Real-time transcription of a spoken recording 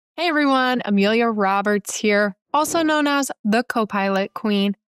Hey everyone, Amelia Roberts here, also known as the Copilot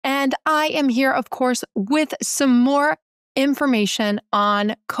Queen. And I am here, of course, with some more information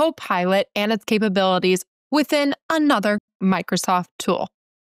on Copilot and its capabilities within another Microsoft tool.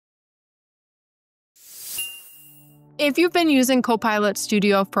 If you've been using Copilot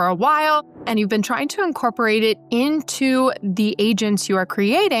Studio for a while and you've been trying to incorporate it into the agents you are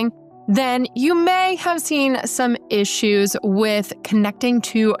creating, then you may have seen some issues with connecting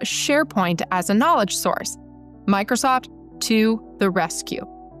to SharePoint as a knowledge source. Microsoft to the rescue.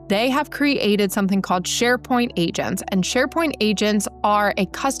 They have created something called SharePoint Agents, and SharePoint Agents are a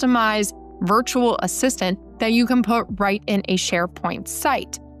customized virtual assistant that you can put right in a SharePoint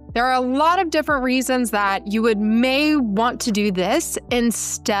site. There are a lot of different reasons that you may want to do this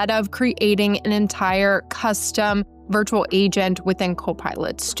instead of creating an entire custom virtual agent within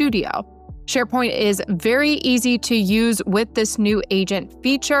Copilot Studio. SharePoint is very easy to use with this new agent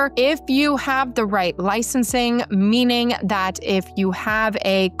feature if you have the right licensing, meaning that if you have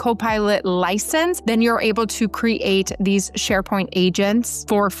a Copilot license, then you're able to create these SharePoint agents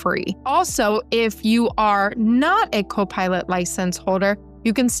for free. Also, if you are not a Copilot license holder,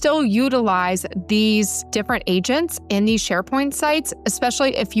 you can still utilize these different agents in these SharePoint sites,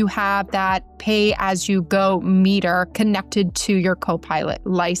 especially if you have that pay-as-you-go meter connected to your Copilot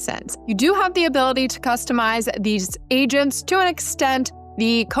license. You do have the ability to customize these agents to an extent.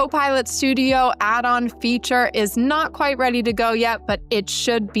 The Copilot Studio add-on feature is not quite ready to go yet, but it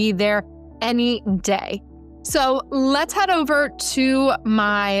should be there any day. So let's head over to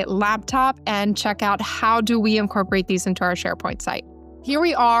my laptop and check out how do we incorporate these into our SharePoint site. Here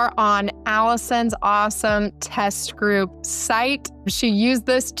we are on Allison's awesome test group site. She used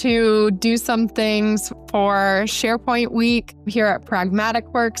this to do some things for SharePoint Week here at Pragmatic,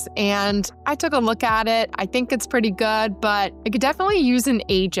 and I took a look at it. I think it's pretty good, but it could definitely use an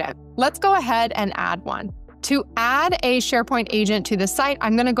agent. Let's go ahead and add one. To add a SharePoint agent to the site,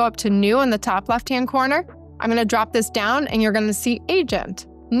 I'm going to go up to New in the top left-hand corner. I'm going to drop this down, and you're going to see Agent,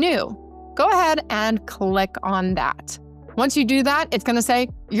 New. Go ahead and click on that. Once you do that, it's going to say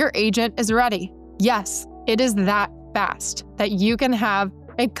your agent is ready. Yes, it is that fast that you can have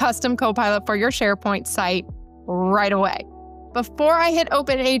a custom Copilot for your SharePoint site right away. Before I hit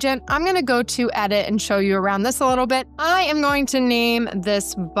Open Agent, I'm going to go to Edit and show you around this a little bit. I am going to name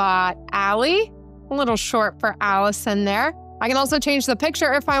this bot Allie, a little short for Allison there. I can also change the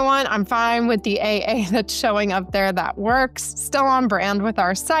picture if I want. I'm fine with the AA that's showing up there. That works. Still on brand with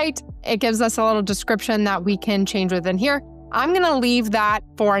our site. It gives us a little description that we can change within here. I'm going to leave that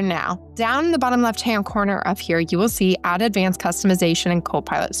for now. Down in the bottom left-hand corner of here, you will see Add Advanced Customization in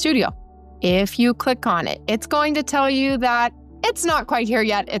Copilot Studio. If you click on it, it's going to tell you that it's not quite here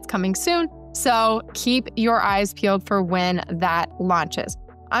yet. It's coming soon. So keep your eyes peeled for when that launches.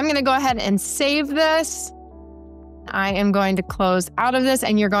 I'm going to go ahead and save this. I am going to close out of this,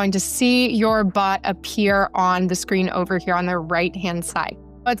 and you're going to see your bot appear on the screen over here on the right-hand side.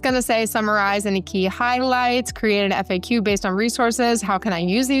 It's going to say summarize any key highlights, create an FAQ based on resources. How can I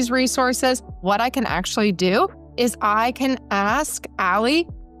use these resources? What I can actually do is I can ask Allie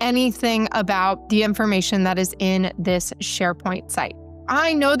anything about the information that is in this SharePoint site.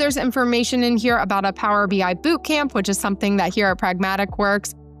 I know there's information in here about a Power BI bootcamp, which is something that here at Pragmatic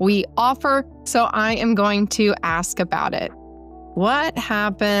Works we offer. So I am going to ask about it. What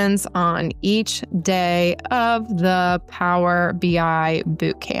happens on each day of the Power BI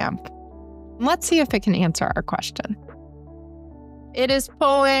bootcamp? Let's see if it can answer our question. It is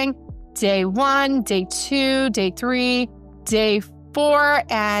pulling day 1, day 2, day 3, day 4,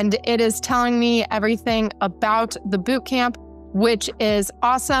 and it is telling me everything about the bootcamp, which is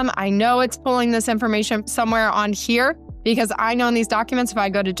awesome. I know it's pulling this information somewhere on here because I know in these documents, if I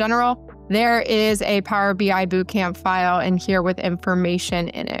go to General, there is a Power BI bootcamp file in here with information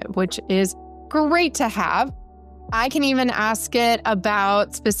in it, which is great to have. I can even ask it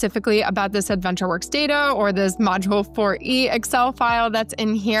about specifically about this AdventureWorks data or this Module 4E Excel file that's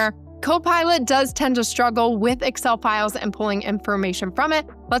in here. Copilot does tend to struggle with Excel files and pulling information from it.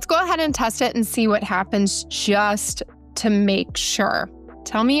 Let's go ahead and test it and see what happens just to make sure.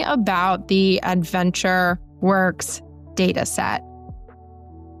 Tell me about the AdventureWorks data set.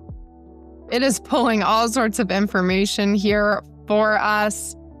 It is pulling all sorts of information here for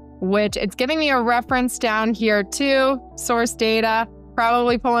us, which it's giving me a reference down here too, source data,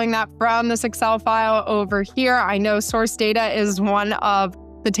 probably pulling that from this Excel file over here. I know source data is one of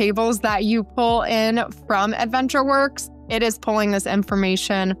the tables that you pull in from AdventureWorks. It is pulling this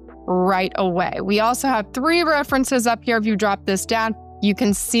information right away. We also have 3 references up here. If you drop this down, you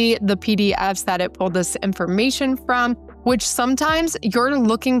can see the PDFs that it pulled this information from. which sometimes you're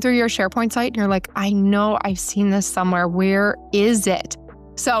looking through your SharePoint site and you're like, I know I've seen this somewhere. Where is it?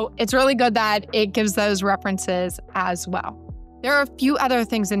 So it's really good that it gives those references as well. There are a few other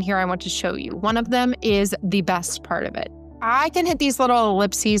things in here I want to show you. One of them is the best part of it. I can hit these little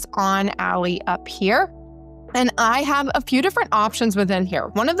ellipses on Allie up here, and I have a few different options within here.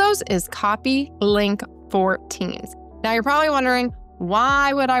 One of those is copy link for Teams. Now you're probably wondering,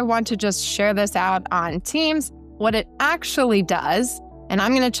 why would I want to just share this out on Teams? What it actually does, and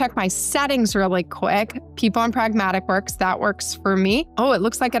I'm going to check my settings really quick. People on Pragmatic works. That works for me. Oh, it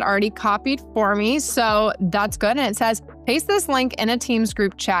looks like it already copied for me. So that's good. And it says, paste this link in a Teams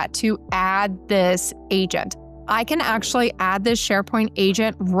group chat to add this agent. I can actually add this SharePoint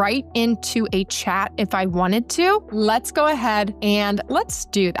agent right into a chat if I wanted to. Let's go ahead and let's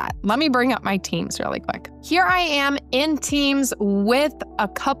do that. Let me bring up my Teams really quick. Here I am in Teams with a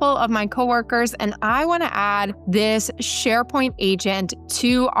couple of my coworkers, and I want to add this SharePoint agent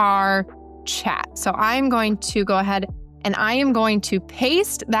to our chat. So I'm going to go ahead and I am going to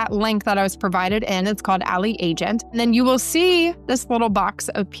paste that link that I was provided in. It's called Allie Agent. And then you will see this little box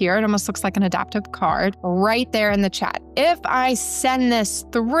appear. It almost looks like an adaptive card right there in the chat. If I send this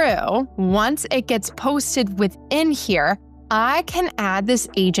through, once it gets posted within here, I can add this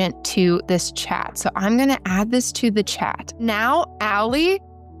agent to this chat. So I'm going to add this to the chat. Now, Allie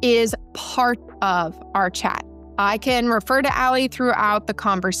is part of our chat. I can refer to Allie throughout the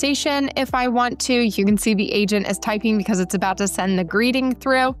conversation if I want to. You can see the agent is typing because it's about to send the greeting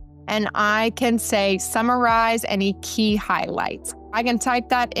through. And I can say, summarize any key highlights. I can type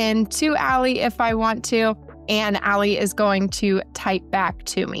that in to Allie if I want to, and Allie is going to type back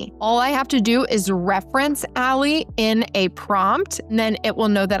to me. All I have to do is reference Allie in a prompt, and then it will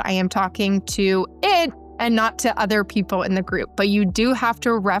know that I am talking to it and not to other people in the group. But you do have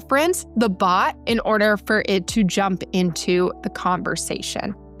to reference the bot in order for it to jump into the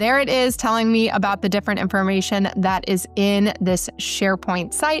conversation. There it is telling me about the different information that is in this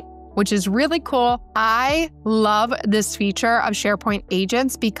SharePoint site, which is really cool. I love this feature of SharePoint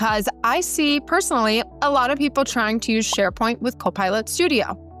agents because I see personally a lot of people trying to use SharePoint with Copilot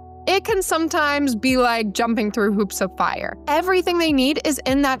Studio. It can sometimes be like jumping through hoops of fire. Everything they need is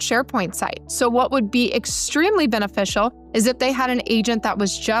in that SharePoint site. So what would be extremely beneficial is if they had an agent that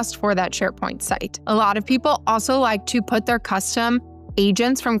was just for that SharePoint site. A lot of people also like to put their custom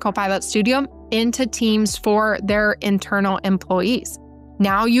agents from Copilot Studio into Teams for their internal employees.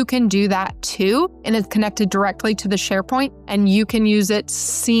 Now you can do that too, and it's connected directly to the SharePoint, and you can use it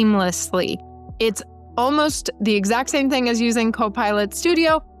seamlessly. It's almost the exact same thing as using Copilot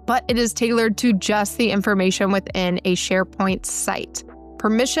Studio, but it is tailored to just the information within a SharePoint site.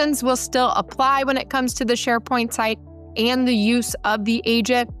 Permissions will still apply when it comes to the SharePoint site and the use of the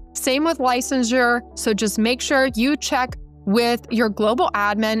agent. Same with licensure, so just make sure you check with your global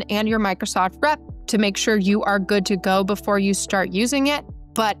admin and your Microsoft rep to make sure you are good to go before you start using it.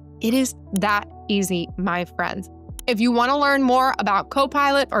 But it is that easy, my friends. If you want to learn more about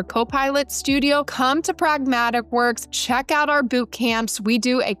Copilot or Copilot Studio, come to Pragmatic Works, check out our boot camps. We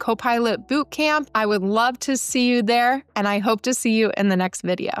do a Copilot boot camp. I would love to see you there, and I hope to see you in the next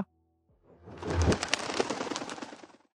video.